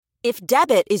If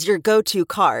debit is your go-to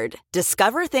card,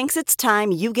 Discover thinks it's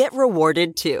time you get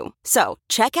rewarded too. So,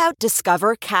 check out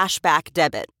Discover Cashback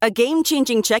Debit, a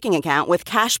game-changing checking account with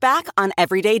cash back on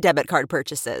everyday debit card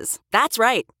purchases. That's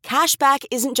right, cashback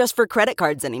isn't just for credit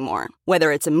cards anymore.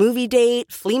 Whether it's a movie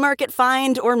date, flea market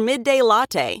find, or midday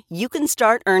latte, you can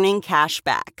start earning cash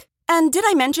back. And did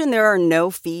I mention there are no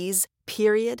fees,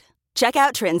 period? Check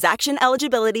out transaction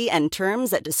eligibility and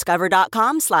terms at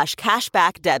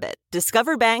discover.com/cashbackdebit.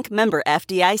 Discover Bank, member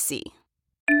FDIC.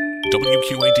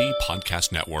 WQAD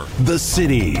Podcast Network. The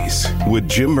Cities with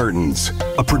Jim Mertens,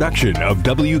 a production of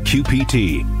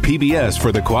WQPT, PBS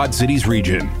for the Quad Cities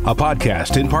region, a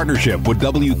podcast in partnership with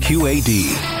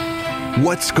WQAD.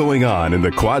 What's going on in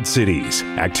the Quad Cities?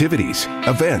 Activities,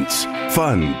 events,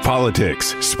 fun,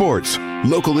 politics, sports,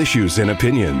 local issues and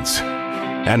opinions.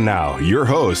 And now, your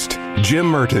host, Jim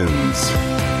Mertens.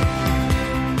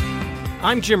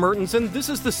 I'm Jim Mertens, and this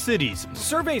is The Cities.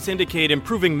 Surveys indicate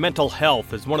improving mental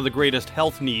health is one of the greatest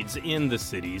health needs in the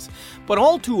cities. But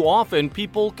all too often,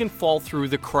 people can fall through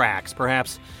the cracks.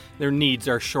 Perhaps their needs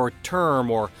are short-term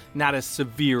or not as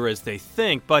severe as they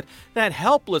think, but that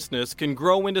helplessness can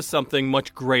grow into something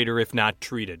much greater if not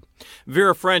treated.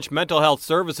 Vera French Mental Health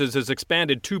Services has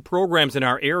expanded 2 programs in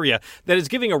our area that is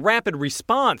giving a rapid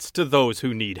response to those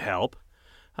who need help.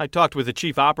 I talked with the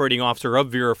Chief Operating Officer of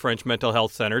Vera French Mental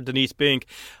Health Center, Denise Bink,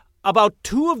 about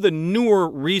 2 of the newer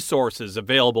resources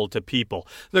available to people.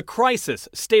 The Crisis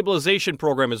Stabilization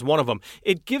Program is one of them.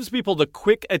 It gives people the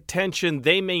quick attention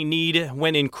they may need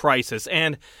when in crisis,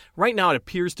 and right now it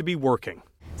appears to be working.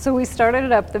 So we started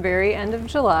it up the very end of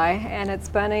July, and it's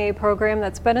been a program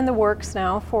that's been in the works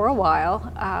now for a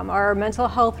while. Our mental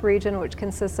health region, which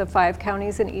consists of 5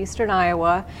 counties in eastern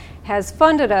Iowa, has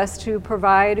funded us to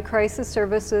provide crisis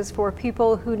services for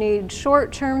people who need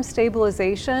short-term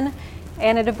stabilization,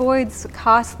 and it avoids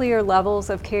costlier levels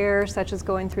of care, such as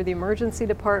going through the emergency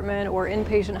department or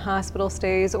inpatient hospital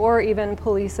stays, or even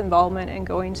police involvement and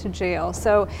going to jail.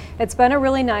 So it's been a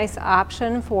really nice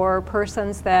option for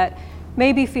persons that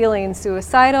may be feeling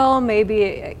suicidal, may be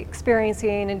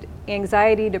experiencing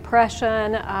anxiety,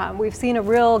 depression. We've seen a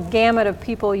real gamut of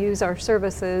people use our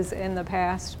services in the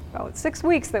past about 6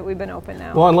 weeks that we've been open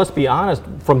now. Well, and let's be honest,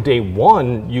 from day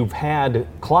one, you've had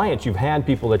clients, you've had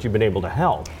people that you've been able to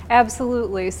help.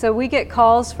 Absolutely. So we get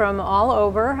calls from all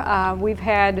over. We've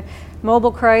had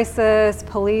mobile crisis,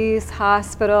 police,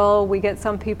 hospital. We get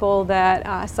some people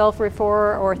that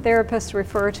self-refer or therapists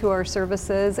refer to our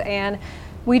services, and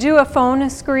we do a phone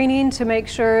screening to make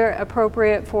sure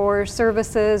appropriate for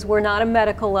services. We're not a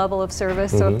medical level of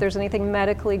service, so if there's anything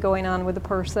medically going on with the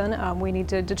person, we need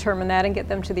to determine that and get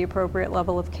them to the appropriate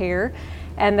level of care.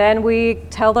 And then we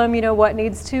tell them, what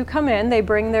needs to come in. They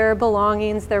bring their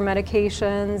belongings, their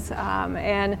medications,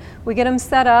 and we get them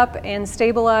set up and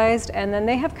stabilized, and then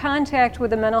they have contact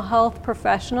with a mental health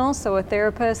professional, so a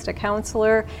therapist, a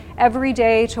counselor, every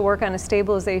day to work on a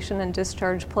stabilization and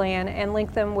discharge plan and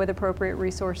link them with appropriate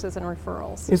resources and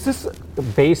referrals. Is this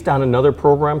based on another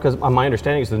program? Because my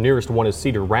understanding is the nearest one is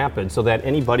Cedar Rapids, so that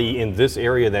anybody in this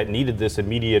area that needed this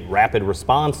immediate rapid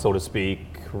response, so to speak,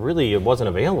 really it wasn't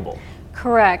available.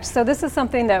 Correct. So this is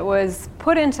something that was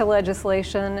put into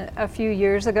legislation a few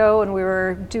years ago when we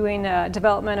were doing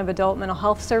development of adult mental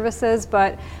health services,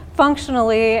 but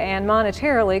functionally and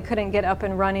monetarily couldn't get up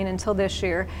and running until this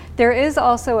year. There is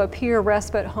also a peer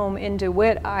respite home in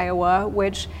DeWitt, Iowa,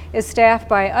 which is staffed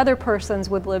by other persons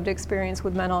with lived experience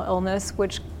with mental illness,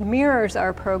 which mirrors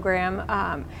our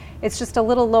program. It's just a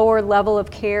little lower level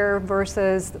of care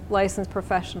versus licensed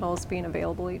professionals being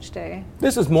available each day.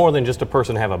 This is more than just a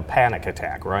person have a panic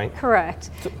attack, right? Correct.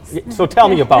 So tell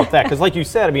me about that, because like you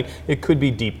said, it could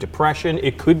be deep depression,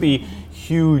 it could be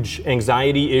huge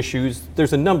anxiety issues.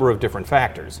 There's a number of different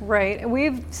factors. Right.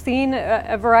 We've seen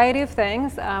a variety of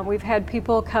things. We've had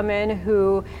people come in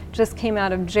who just came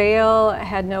out of jail,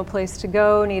 had no place to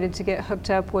go, needed to get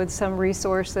hooked up with some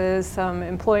resources, some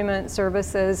employment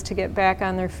services to get back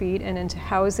on their feet and into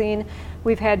housing.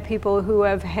 We've had people who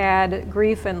have had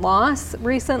grief and loss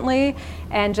recently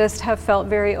and just have felt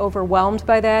very overwhelmed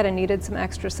by that and needed some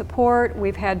extra support.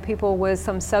 We've had people with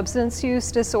some substance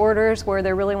use disorders where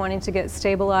they're really wanting to get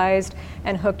stabilized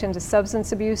and hooked into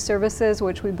substance abuse services,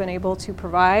 which we've been able to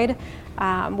provide.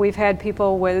 We've had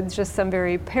people with just some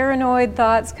very paranoid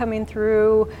thoughts coming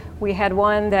through. We had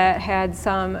one that had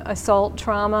some assault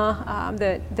trauma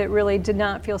that really did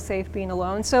not feel safe being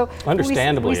alone. So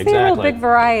understandably, we see a real big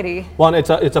variety. Well, and it's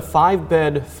a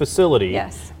 5-bed facility.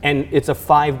 Yes. And it's a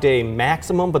 5-day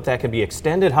maximum, but that can be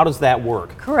extended. How does that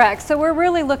work? Correct. So we're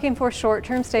really looking for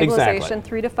short-term stabilization, Exactly.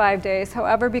 3 to 5 days.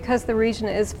 However, because the region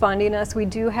is funding us, we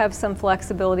do have some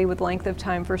flexibility with length of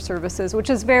time for services,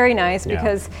 which is very nice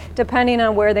because depending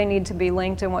on where they need to be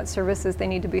linked and what services they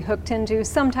need to be hooked into,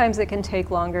 sometimes it can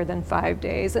take longer than 5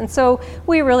 days. And so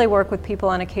we really work with people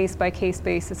on a case-by-case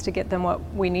basis to get them what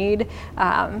we need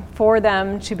for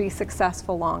them to be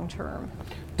successful long-term.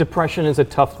 Depression is a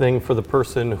tough thing for the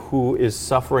person who is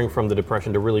suffering from the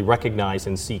depression to really recognize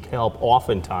and seek help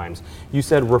oftentimes. You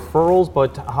said referrals,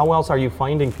 but how else are you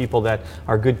finding people that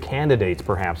are good candidates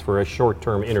perhaps for a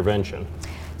short-term intervention?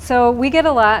 So we get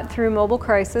a lot through Mobile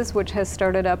Crisis, which has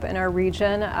started up in our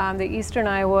region. The Eastern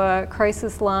Iowa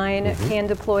Crisis Line can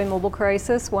deploy Mobile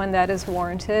Crisis when that is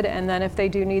warranted, and then if they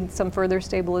do need some further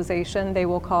stabilization, they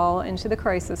will call into the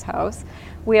crisis house.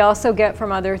 We also get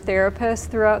from other therapists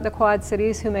throughout the Quad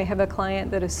Cities who may have a client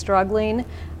that is struggling.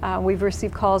 We've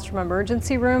received calls from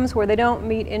emergency rooms where they don't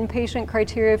meet inpatient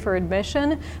criteria for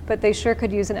admission, but they sure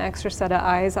could use an extra set of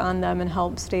eyes on them and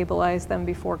help stabilize them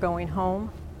before going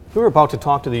home. We're about to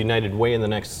talk to the United Way in the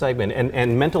next segment,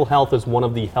 and mental health is one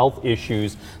of the health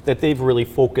issues that they've really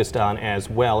focused on as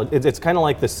well. It's kind of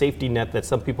like the safety net that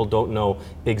some people don't know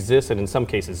exists and in some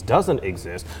cases doesn't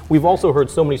exist. We've also heard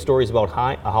so many stories about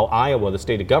how Iowa, the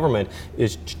state government,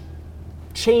 is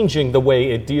changing the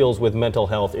way it deals with mental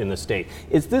health in the state.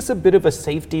 Is this a bit of a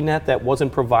safety net that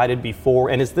wasn't provided before,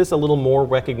 and is this a little more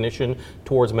recognition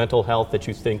towards mental health that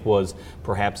you think was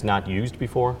perhaps not used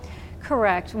before?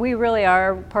 Correct. We really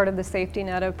are part of the safety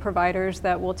net of providers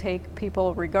that will take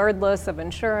people regardless of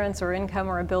insurance or income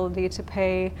or ability to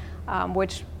pay,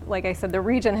 which, like I said, the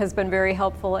region has been very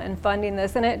helpful in funding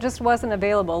this, and it just wasn't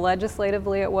available.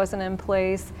 Legislatively, it wasn't in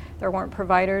place. There weren't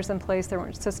providers in place. There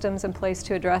weren't systems in place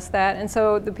to address that. And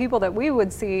so the people that we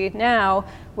would see now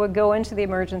would go into the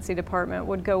emergency department,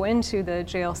 would go into the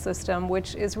jail system,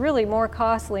 which is really more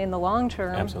costly in the long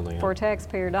term for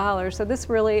taxpayer dollars. So this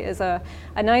really is a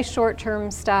nice short-term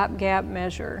stopgap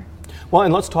measure. Well,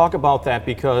 and let's talk about that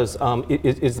because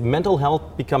is mental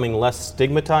health becoming less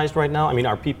stigmatized right now? I mean,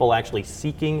 are people actually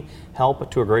seeking help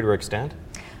to a greater extent?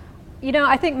 You know,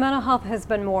 I think mental health has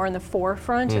been more in the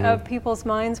forefront of people's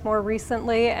minds more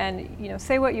recently, and you know,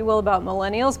 say what you will about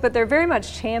millennials, but they're very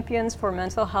much champions for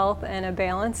mental health and a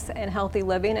balance and healthy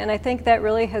living, and I think that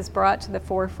really has brought to the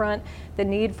forefront the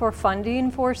need for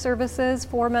funding for services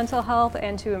for mental health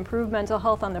and to improve mental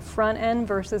health on the front end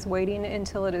versus waiting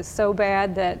until it is so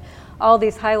bad that all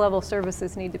these high-level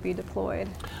services need to be deployed.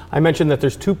 I mentioned that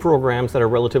there's 2 programs that are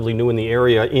relatively new in the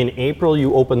area. In April,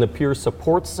 you opened the Peer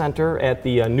Support Center at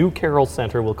the New Carroll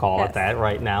Center, we'll call it that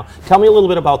right now. Tell me a little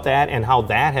bit about that and how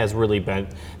that has really been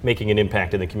making an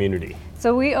impact in the community.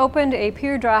 So we opened a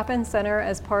peer drop-in center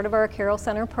as part of our Carroll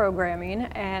Center programming,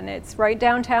 and it's right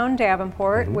downtown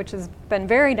Davenport, which has been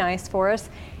very nice for us.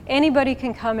 Anybody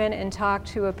can come in and talk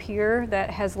to a peer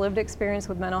that has lived experience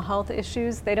with mental health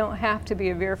issues. They don't have to be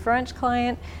a Veer French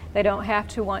client. They don't have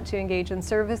to want to engage in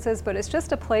services, but it's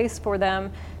just a place for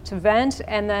them to vent.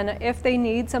 And then if they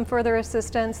need some further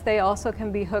assistance, they also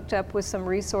can be hooked up with some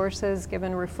resources,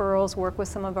 given referrals, work with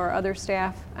some of our other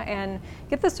staff, and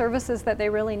get the services that they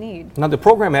really need. Now, the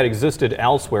program had existed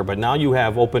elsewhere, but now you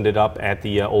have opened it up at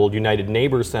the old United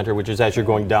Neighbors Center, which is as you're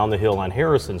going down the hill on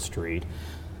Harrison Street.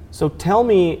 So tell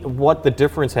me what the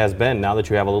difference has been now that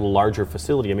you have a little larger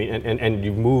facility. I mean, and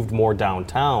you've moved more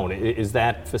downtown. Is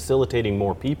that facilitating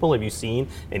more people? Have you seen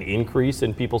an increase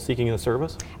in people seeking the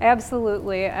service?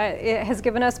 Absolutely. It has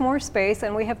given us more space,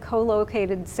 and we have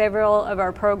co-located several of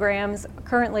our programs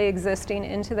currently existing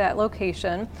into that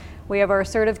location. We have our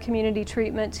assertive community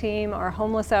treatment team, our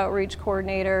homeless outreach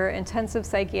coordinator, intensive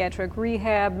psychiatric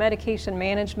rehab, medication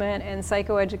management, and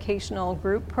psychoeducational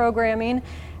group programming.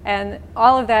 And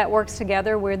all of that works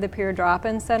together with the Peer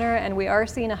Drop-In Center, and we are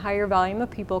seeing a higher volume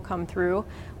of people come through.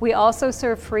 We also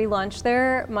serve free lunch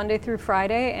there Monday through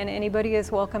Friday, and anybody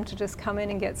is welcome to just come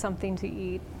in and get something to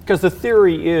eat. Because the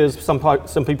theory is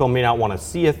some people may not want to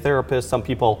see a therapist, some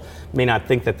people may not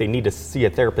think that they need to see a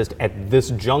therapist at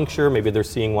this juncture, maybe they're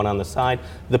seeing one on the side.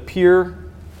 The peer,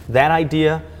 that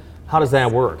idea, how does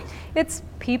that work? It's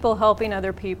people helping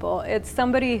other people. It's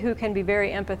somebody who can be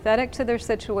very empathetic to their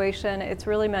situation. It's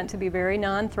really meant to be very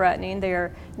non-threatening. They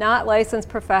are not licensed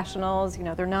professionals. You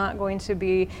know, they're not going to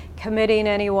be committing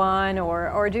anyone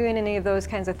or doing any of those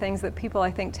kinds of things that people,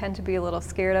 I think, tend to be a little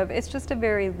scared of. It's just a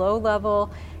very low-level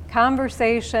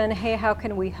conversation, hey, how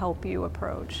can we help you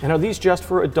approach. And are these just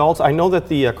for adults? I know that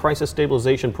the crisis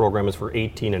stabilization program is for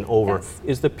 18 and over. Yes.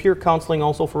 Is the peer counseling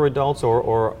also for adults,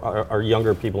 or are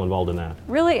younger people involved in that?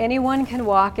 Really, anyone can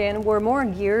walk in. We're more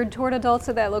geared toward adults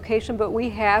at that location, but we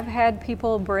have had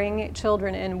people bring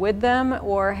children in with them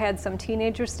or had some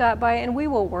teenagers stop by, and we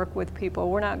will work with people.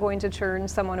 We're not going to turn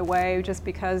someone away just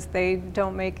because they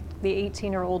don't make the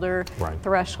 18 or older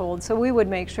threshold. So we would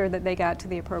make sure that they got to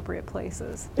the appropriate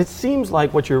places. It seems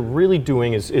like what you're really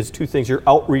doing is two things. Your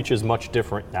outreach is much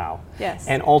different now. Yes.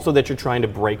 And also that you're trying to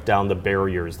break down the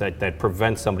barriers that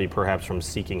prevent somebody perhaps from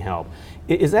seeking help.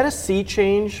 Is that a sea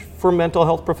change for mental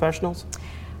health professionals?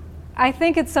 I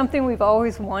think it's something we've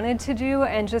always wanted to do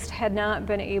and just had not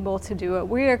been able to do it.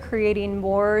 We are creating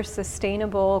more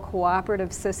sustainable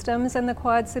cooperative systems in the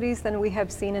Quad Cities than we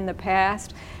have seen in the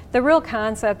past. The real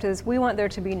concept is we want there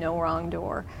to be no wrong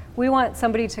door. We want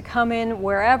somebody to come in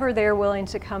wherever they're willing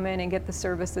to come in and get the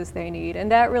services they need.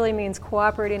 And that really means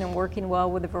cooperating and working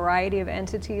well with a variety of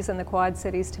entities in the Quad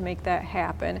Cities to make that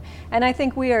happen. And I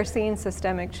think we are seeing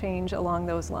systemic change along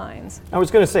those lines. I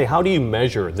was going to say, how do you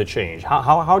measure the change?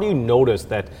 How do you notice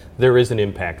that there is an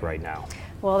impact right now?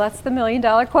 Well, that's the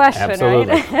million-dollar question,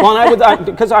 Absolutely. right? Well,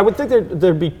 because I would think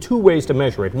there'd be two ways to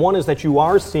measure it. One is that you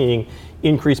are seeing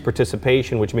increased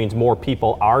participation, which means more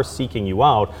people are seeking you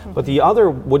out. But the other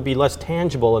would be less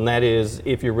tangible, and that is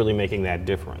if you're really making that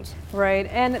difference. Right,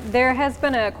 and there has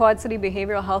been a Quad City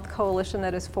Behavioral Health Coalition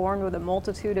that is formed with a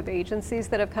multitude of agencies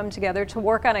that have come together to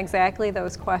work on exactly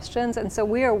those questions. And so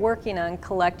we are working on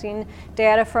collecting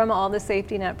data from all the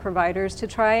safety net providers to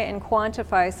try and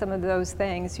quantify some of those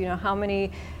things. You know, how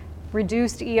many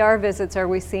reduced ER visits are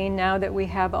we seeing now that we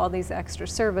have all these extra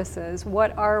services?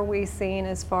 What are we seeing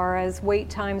as far as wait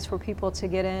times for people to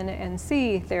get in and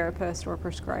see therapists or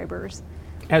prescribers?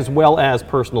 As well as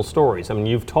personal stories. I mean,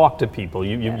 you've talked to people,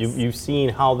 Yes. you've seen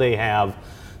how they have,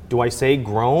 do I say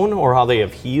grown, or how they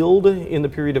have healed in the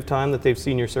period of time that they've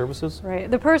seen your services? Right.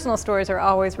 The personal stories are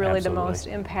always really Absolutely. the most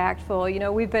impactful. You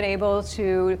know, we've been able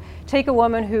to take a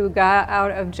woman who got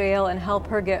out of jail and help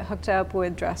her get hooked up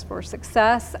with Dress for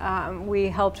Success. We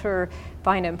helped her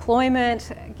find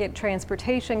employment, get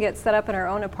transportation, get set up in her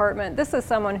own apartment. This is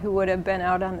someone who would have been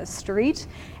out on the street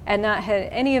and not had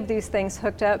any of these things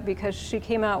hooked up because she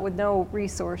came out with no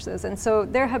resources. And so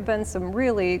there have been some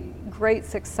really great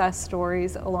success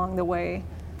stories along the way.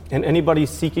 And anybody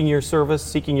seeking your service,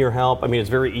 seeking your help, I mean, it's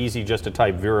very easy just to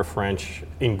type Vera French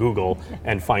in Google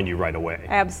and find you right away.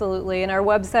 Absolutely, and our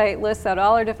website lists out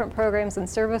all our different programs and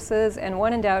services, and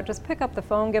when in doubt, just pick up the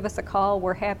phone, give us a call.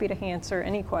 We're happy to answer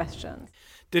any questions.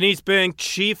 Denise Bing,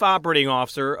 Chief Operating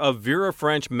Officer of Vera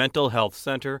French Mental Health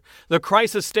Center. The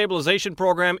Crisis Stabilization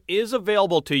Program is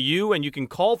available to you, and you can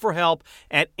call for help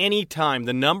at any time.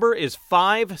 The number is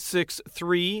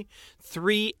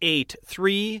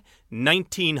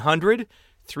 563-383-1900,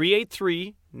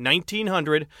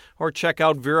 383-1900, or check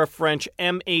out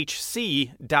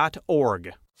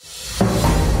verafrenchmhc.org.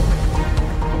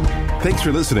 Thanks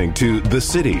for listening to The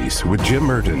Cities with Jim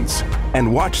Mertens.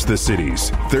 And watch The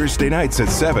Cities Thursday nights at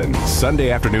 7,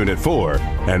 Sunday afternoon at 4,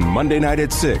 and Monday night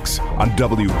at 6 on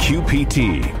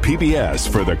WQPT,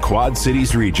 PBS for the Quad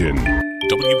Cities region.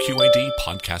 WQAD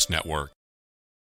Podcast Network.